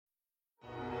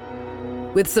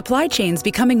With supply chains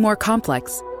becoming more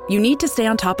complex, you need to stay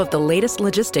on top of the latest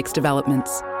logistics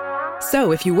developments.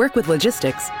 So if you work with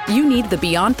logistics, you need the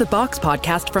Beyond the Box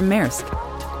podcast from Maersk.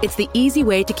 It's the easy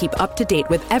way to keep up to date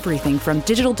with everything from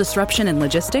digital disruption in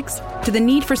logistics to the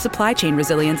need for supply chain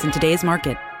resilience in today's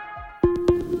market.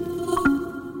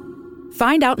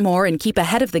 Find out more and keep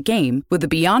ahead of the game with the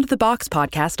Beyond the Box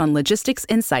podcast on logistics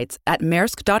insights at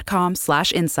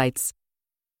maersk.com/insights.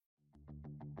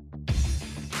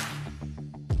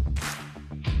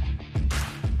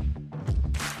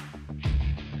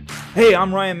 Hey,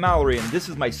 I'm Ryan Mallory, and this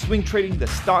is my Swing Trading the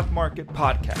Stock Market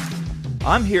podcast.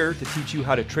 I'm here to teach you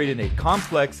how to trade in a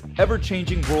complex,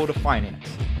 ever-changing world of finance.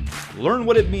 Learn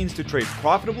what it means to trade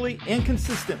profitably and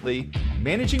consistently,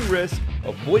 managing risk,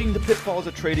 avoiding the pitfalls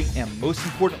of trading, and most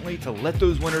importantly, to let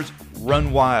those winners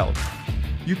run wild.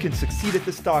 You can succeed at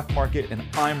the stock market, and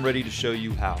I'm ready to show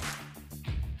you how.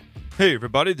 Hey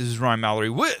everybody, this is Ryan Mallory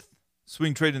with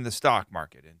Swing Trading the Stock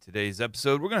Market. In today's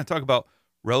episode, we're going to talk about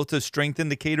relative strength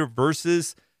indicator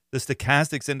versus the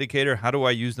stochastics indicator. How do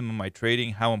I use them in my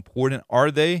trading? How important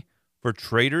are they for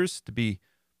traders to be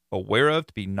aware of,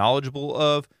 to be knowledgeable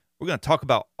of? We're going to talk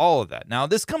about all of that. Now,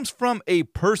 this comes from a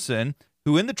person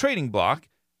who in the trading block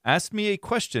asked me a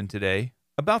question today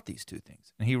about these two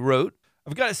things. And he wrote,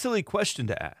 I've got a silly question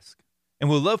to ask and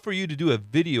would love for you to do a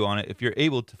video on it if you're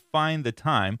able to find the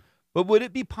time, but would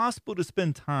it be possible to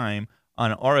spend time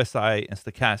on RSI and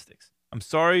stochastics? I'm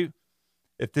sorry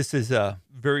if this is a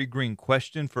very green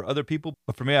question for other people,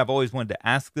 but for me, I've always wanted to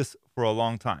ask this for a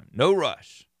long time. No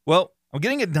rush. Well, I'm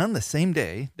getting it done the same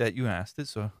day that you asked it,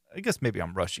 so I guess maybe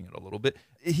I'm rushing it a little bit.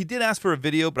 He did ask for a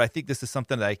video, but I think this is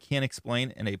something that I can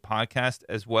explain in a podcast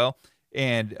as well.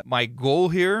 And my goal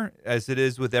here, as it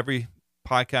is with every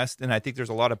podcast, and I think there's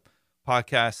a lot of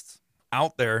podcasts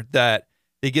out there that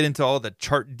they get into all the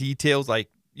chart details, like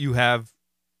you have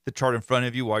the chart in front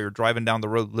of you while you're driving down the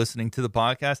road listening to the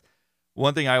podcast.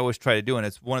 One thing I always try to do, and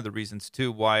it's one of the reasons,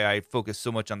 too, why I focus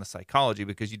so much on the psychology,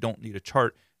 because you don't need a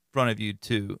chart in front of you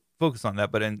to focus on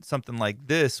that. But in something like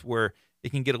this, where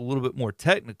it can get a little bit more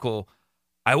technical,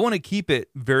 I want to keep it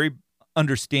very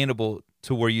understandable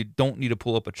to where you don't need to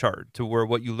pull up a chart, to where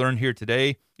what you learn here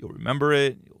today, you'll remember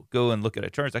it, you'll go and look at a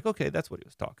chart. It's like, okay, that's what he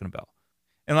was talking about.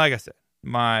 And like I said,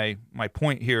 my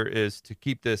point here is to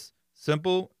keep this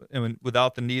simple and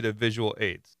without the need of visual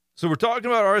aids. So we're talking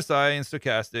about RSI and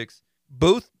stochastics.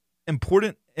 Both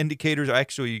important indicators,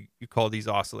 actually you call these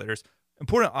oscillators,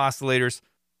 important oscillators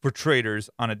for traders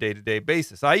on a day-to-day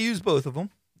basis. I use both of them,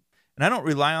 and I don't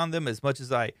rely on them as much as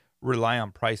I rely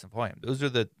on price and volume. Those are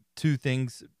the two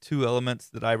elements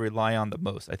that I rely on the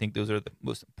most. I think those are the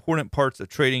most important parts of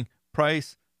trading: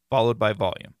 price followed by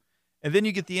volume. And then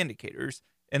you get the indicators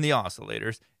and the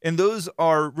oscillators, and those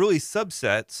are really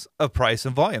subsets of price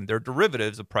and volume. They're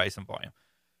derivatives of price and volume.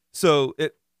 So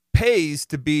it pays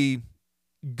to be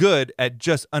good at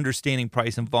just understanding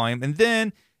price and volume, and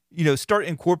then start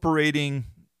incorporating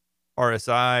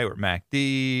RSI or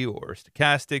MACD or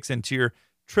stochastics into your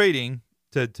trading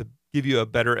to give you a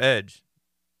better edge.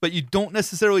 But you don't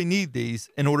necessarily need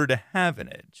these in order to have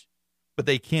an edge, but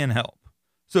they can help.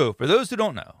 So for those who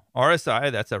don't know,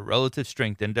 RSI, that's a relative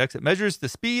strength index. It measures the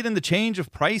speed and the change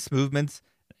of price movements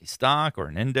in a stock or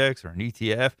an index or an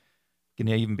ETF. It can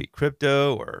even be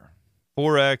crypto or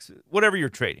Forex, whatever you're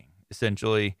trading.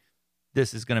 Essentially,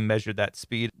 this is going to measure that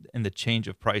speed and the change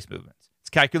of price movements. It's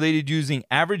calculated using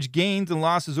average gains and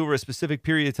losses over a specific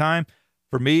period of time.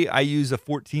 For me, I use a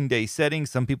 14-day setting.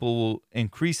 Some people will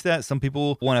increase that. Some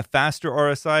people want a faster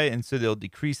RSI, and so they'll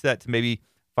decrease that to maybe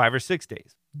 5 or 6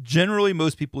 days. Generally,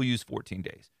 most people use 14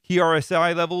 days. Key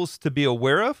RSI levels to be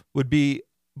aware of would be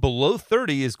below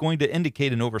 30 is going to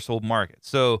indicate an oversold market.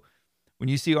 So when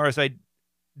you see RSI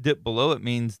dip below, it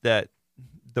means that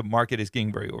the market is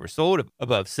getting very oversold.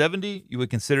 Above 70, you would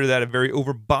consider that a very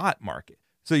overbought market.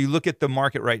 So you look at the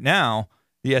market right now,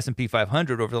 the S&P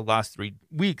 500 over the last 3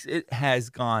 weeks, it has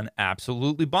gone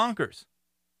absolutely bonkers.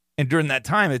 And during that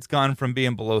time, it's gone from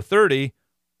being below 30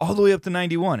 all the way up to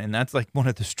 91. And that's like one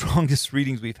of the strongest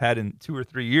readings we've had in 2 or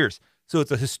 3 years. So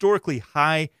it's a historically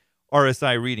high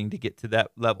RSI reading to get to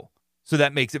that level. So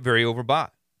that makes it very overbought.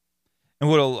 And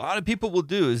what a lot of people will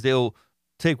do is they'll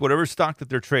take whatever stock that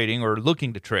they're trading or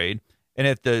looking to trade, and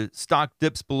if the stock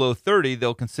dips below 30,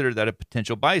 they'll consider that a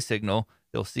potential buy signal.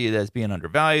 They'll see it as being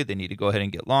undervalued. They need to go ahead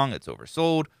and get long. It's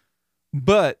oversold.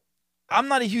 But I'm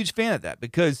not a huge fan of that,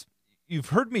 because you've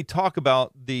heard me talk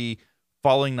about the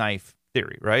falling knife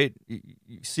theory, right?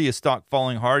 You see a stock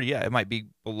falling hard, yeah, it might be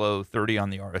below 30 on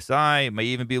the RSI. It may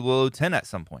even be below 10 at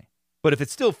some point. But if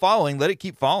it's still falling, let it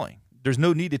keep falling. There's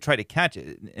no need to try to catch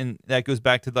it. And that goes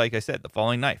back to, like I said, the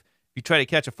falling knife. If you try to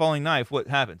catch a falling knife, what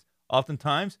happens?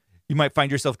 Oftentimes, you might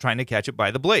find yourself trying to catch it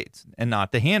by the blades and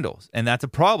not the handles. And that's a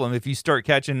problem. If you start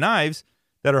catching knives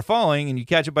that are falling and you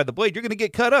catch it by the blade, you're going to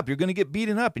get cut up. You're going to get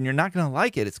beaten up and you're not going to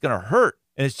like it. It's going to hurt.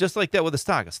 And it's just like that with a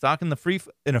stock. A stock in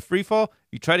a free fall,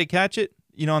 you try to catch it,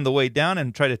 on the way down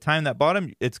and try to time that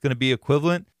bottom, it's going to be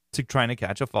equivalent to trying to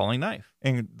catch a falling knife.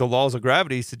 And the laws of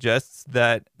gravity suggests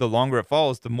that the longer it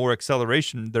falls, the more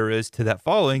acceleration there is to that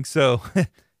falling. So,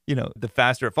 the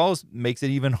faster it falls makes it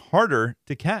even harder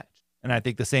to catch. And I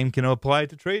think the same can apply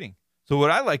to trading. So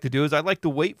what I like to do is I like to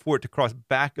wait for it to cross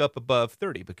back up above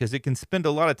 30 because it can spend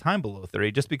a lot of time below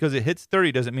 30. Just because it hits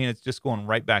 30 doesn't mean it's just going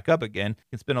right back up again. It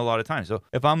can spend a lot of time. So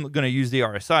if I'm going to use the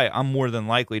RSI, I'm more than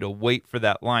likely to wait for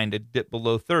that line to dip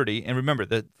below 30. And remember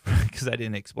that, because I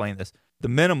didn't explain this, the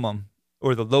minimum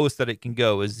or the lowest that it can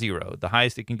go is 0. The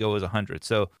highest it can go is 100.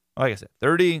 So like I said,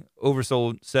 30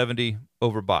 oversold, 70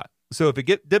 overbought. So if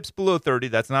it dips below 30,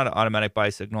 that's not an automatic buy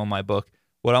signal in my book.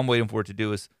 What I'm waiting for it to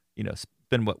do is,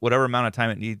 spend whatever amount of time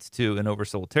it needs to in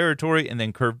oversold territory and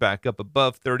then curve back up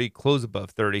above 30, close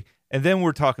above 30. And then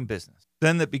we're talking business.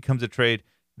 Then that becomes a trade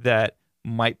that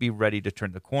might be ready to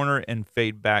turn the corner and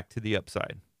fade back to the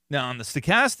upside. Now on the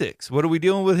stochastics, what are we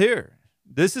dealing with here?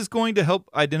 This is going to help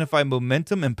identify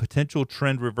momentum and potential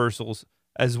trend reversals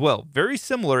as well. Very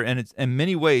similar in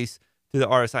many ways to the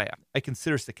RSI. I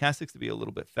consider stochastics to be a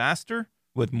little bit faster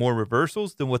with more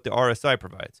reversals than what the RSI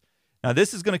provides. Now,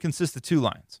 this is going to consist of 2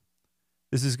 lines.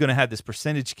 This is going to have this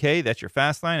percentage K, that's your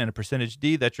fast line, and a percentage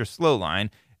D, that's your slow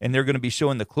line. And they're going to be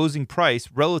showing the closing price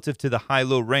relative to the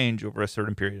high-low range over a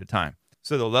certain period of time.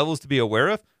 So the levels to be aware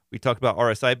of, we talked about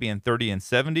RSI being 30 and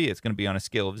 70. It's going to be on a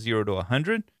scale of 0 to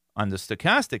 100. On the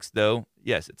stochastics, though,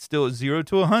 yes, it's still 0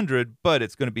 to 100, but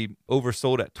it's going to be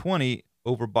oversold at 20,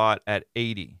 overbought at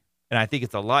 80. And I think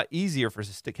it's a lot easier for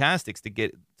stochastics to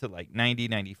get to like 90,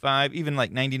 95, even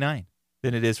like 99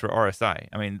 than it is for RSI.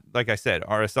 I mean, like I said,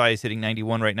 RSI is hitting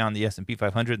 91 right now in the S&P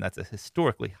 500, and that's a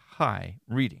historically high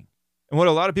reading. And what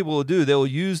a lot of people will do, they'll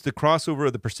use the crossover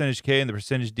of the percentage K and the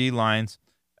percentage D lines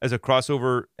as a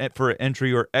crossover for an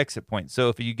entry or exit point. So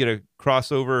if you get a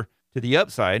crossover to the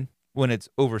upside when it's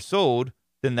oversold,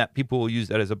 then that people will use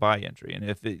that as a buy entry. And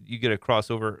if you get a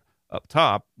crossover up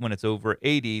top when it's over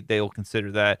 80, they'll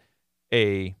consider that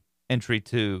a entry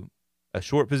to a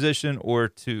short position or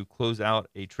to close out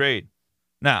a trade.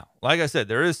 Now, like I said,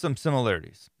 there is some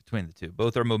similarities between the two.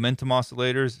 Both are momentum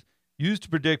oscillators used to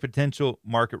predict potential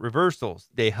market reversals.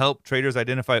 They help traders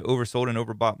identify oversold and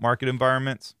overbought market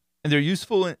environments, and they're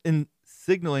useful in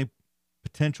signaling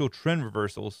potential trend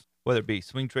reversals, whether it be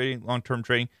swing trading, long-term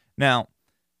trading. Now,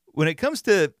 when it comes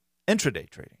to intraday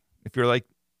trading, if you're like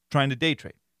trying to day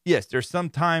trade, yes, there's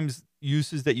sometimes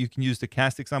uses that you can use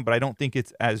stochastics on, but I don't think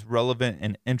it's as relevant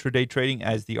in intraday trading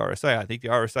as the RSI. I think the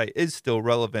RSI is still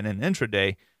relevant in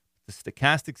intraday. The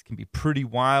stochastics can be pretty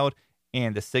wild,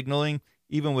 and the signaling,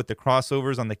 even with the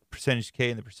crossovers on the percentage K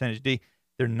and the percentage D,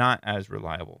 they're not as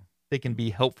reliable. They can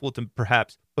be helpful to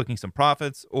perhaps booking some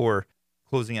profits or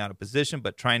closing out a position,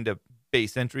 but trying to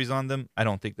base entries on them, I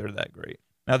don't think they're that great.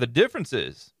 Now, the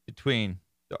differences between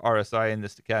the RSI and the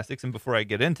stochastics, and before I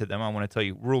get into them, I want to tell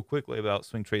you real quickly about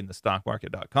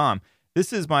swingtradingthestockmarket.com.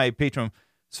 This is my Patreon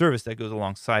service that goes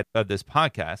alongside of this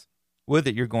podcast. With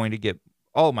it, you're going to get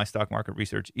all of my stock market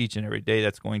research each and every day.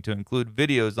 That's going to include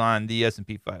videos on the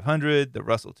S&P 500, the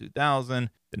Russell 2000,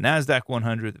 the NASDAQ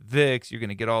 100, the VIX. You're going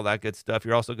to get all that good stuff.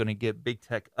 You're also going to get big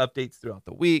tech updates throughout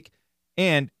the week,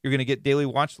 and you're going to get daily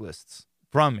watch lists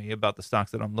from me about the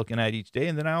stocks that I'm looking at each day,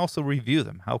 and then I also review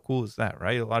them. How cool is that,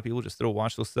 right? A lot of people just throw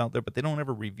watch lists out there, but they don't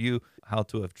ever review how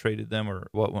to have traded them or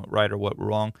what went right or what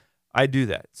wrong. I do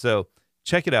that. So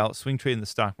check it out,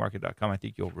 swingtradingthestockmarket.com. I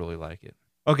think you'll really like it.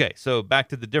 Okay, so back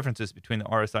to the differences between the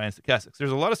RSI and stochastics. There's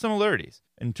a lot of similarities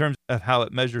in terms of how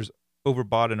it measures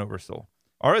overbought and oversold.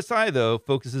 RSI, though,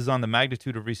 focuses on the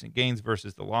magnitude of recent gains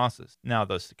versus the losses. Now,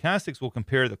 the stochastics will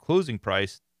compare the closing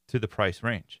price to the price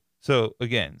range. So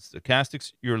again,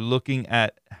 stochastics, you're looking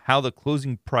at how the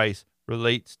closing price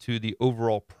relates to the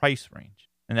overall price range,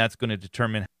 and that's going to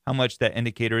determine how much that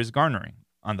indicator is garnering.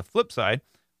 On the flip side,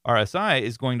 RSI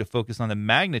is going to focus on the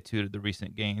magnitude of the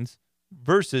recent gains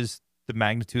versus the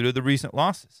magnitude of the recent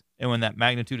losses. And when that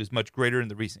magnitude is much greater in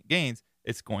the recent gains,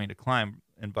 it's going to climb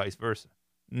and vice versa.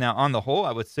 Now, on the whole,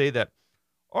 I would say that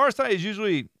RSI is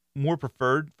usually more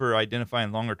preferred for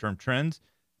identifying longer-term trends.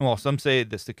 And while some say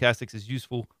that stochastics is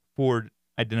useful for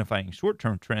identifying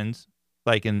short-term trends,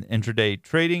 like in intraday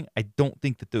trading, I don't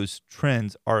think that those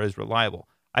trends are as reliable.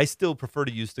 I still prefer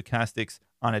to use stochastics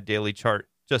on a daily chart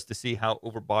just to see how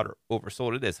overbought or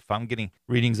oversold it is. If I'm getting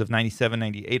readings of 97,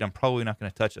 98, I'm probably not going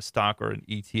to touch a stock or an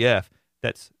ETF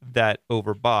that's that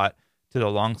overbought. to the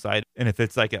long side. And if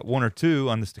it's like at 1 or 2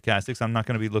 on the stochastics, I'm not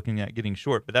going to be looking at getting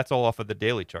short, but that's all off of the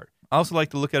daily chart. I also like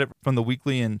to look at it from the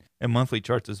weekly and monthly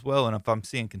charts as well. And if I'm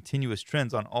seeing continuous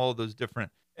trends on all of those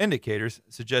different indicators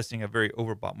suggesting a very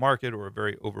overbought market or a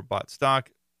very overbought stock,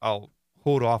 I'll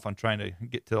hold off on trying to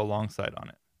get to the long side on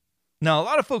it. Now, a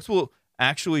lot of folks will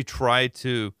actually try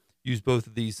to use both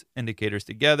of these indicators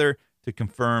together to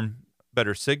confirm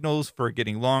better signals for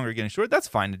getting long or getting short. That's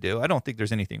fine to do. I don't think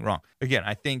there's anything wrong. Again,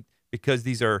 I think because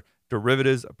these are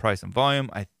derivatives of price and volume,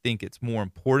 I think it's more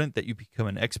important that you become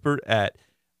an expert at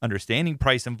understanding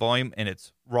price and volume in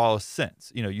its rawest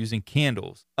sense, using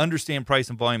candles, understand price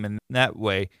and volume in that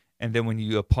way. And then when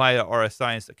you apply the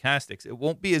RSI and stochastics, it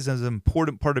won't be as an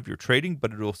important part of your trading,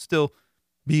 but it will still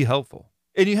be helpful.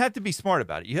 And you have to be smart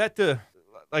about it. You have to,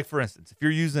 like for instance, if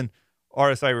you're using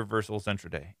RSI reversals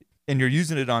intraday and you're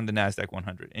using it on the NASDAQ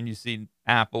 100 and you see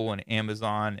Apple and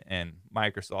Amazon and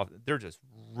Microsoft, they're just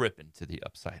ripping to the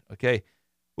upside, okay?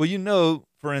 Well,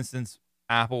 for instance,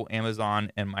 Apple,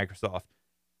 Amazon, and Microsoft,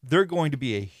 they're going to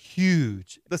be a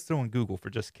huge, let's throw in Google for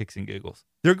just kicks and giggles.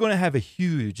 They're going to have a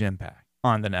huge impact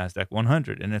on the NASDAQ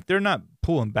 100. And if they're not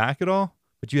pulling back at all,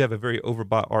 but you have a very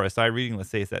overbought RSI reading, let's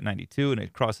say it's at 92 and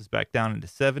it crosses back down into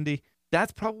 70,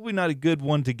 that's probably not a good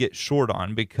one to get short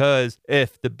on, because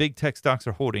if the big tech stocks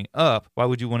are holding up, why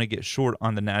would you want to get short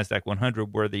on the NASDAQ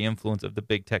 100 where the influence of the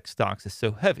big tech stocks is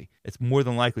so heavy? It's more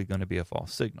than likely going to be a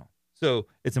false signal. So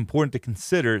it's important to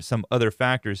consider some other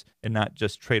factors and not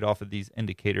just trade off of these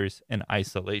indicators in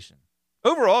isolation.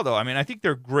 Overall, though, I think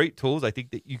they're great tools. I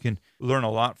think that you can learn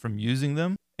a lot from using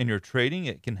them in your trading.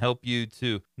 It can help you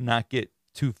to not get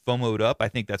too FOMO'd up. I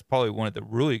think that's probably one of the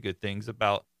really good things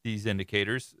about these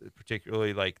indicators,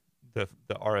 particularly like the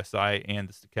RSI and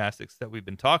the stochastics that we've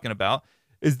been talking about,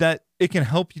 is that it can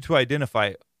help you to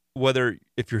identify whether,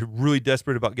 if you're really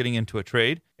desperate about getting into a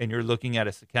trade and you're looking at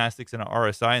a stochastics and an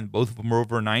RSI and both of them are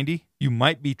over 90, you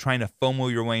might be trying to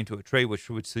FOMO your way into a trade, which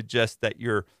would suggest that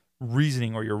your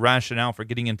reasoning or your rationale for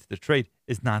getting into the trade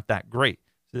is not that great.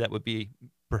 So that would be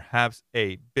perhaps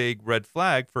a big red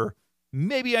flag for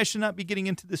maybe I should not be getting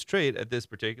into this trade at this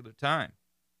particular time.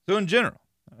 So in general,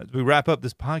 as we wrap up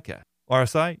this podcast,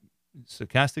 RSI,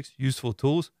 stochastics, useful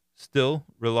tools, still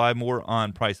rely more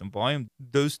on price and volume.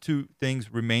 Those two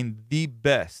things remain the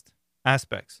best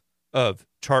aspects of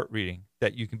chart reading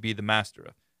that you can be the master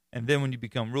of. And then when you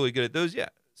become really good at those,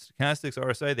 stochastics,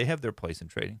 RSI, they have their place in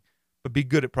trading, but be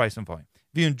good at price and volume.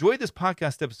 If you enjoyed this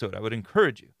podcast episode, I would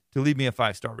encourage you to leave me a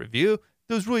 5-star review.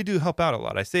 Those really do help out a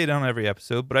lot. I say it on every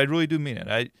episode, but I really do mean it.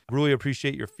 I really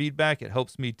appreciate your feedback. It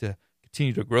helps me to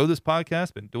continue to grow this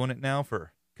podcast. Been doing it now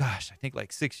for, I think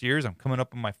like 6 years. I'm coming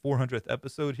up on my 400th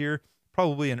episode here,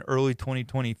 probably in early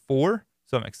 2024.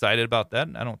 So I'm excited about that.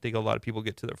 And I don't think a lot of people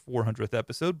get to their 400th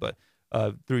episode, but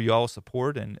through y'all's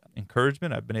support and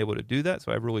encouragement, I've been able to do that.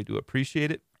 So I really do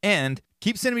appreciate it. And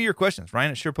keep sending me your questions,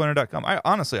 Ryan@SharePlanner.com.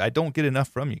 I don't get enough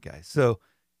from you guys. So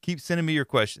keep sending me your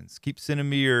questions. Keep sending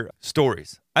me your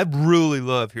stories. I really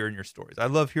love hearing your stories. I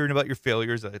love hearing about your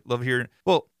failures. I love hearing,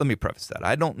 well, let me preface that.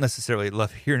 I don't necessarily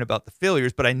love hearing about the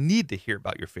failures, but I need to hear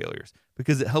about your failures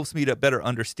because it helps me to better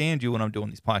understand you when I'm doing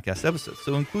these podcast episodes.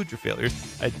 So include your failures.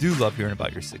 I do love hearing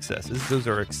about your successes. Those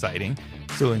are exciting.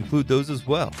 So include those as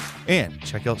well. And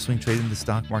check out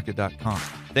swingtradingthestockmarket.com.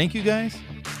 Thank you guys,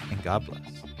 and God bless.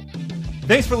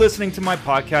 Thanks for listening to my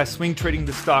podcast, Swing Trading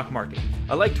the Stock Market.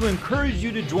 I'd like to encourage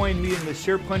you to join me in the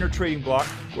SharePlanner trading block,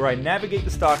 where I navigate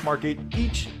the stock market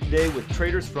each day with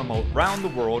traders from around the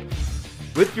world.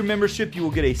 With your membership, you will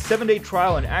get a 7-day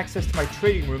trial and access to my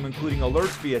trading room, including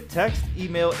alerts via text,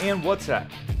 email, and WhatsApp.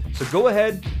 So go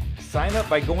ahead, sign up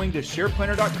by going to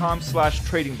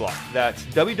shareplanner.com/trading block. That's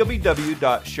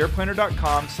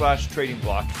www.shareplanner.com/trading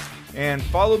block. And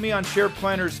follow me on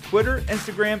SharePlanner's Twitter,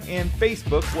 Instagram, and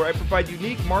Facebook, where I provide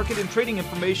unique market and trading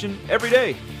information every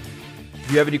day. If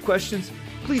you have any questions,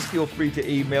 please feel free to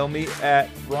email me at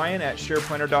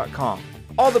ryan@shareplanner.com.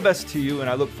 All the best to you, and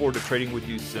I look forward to trading with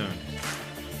you soon.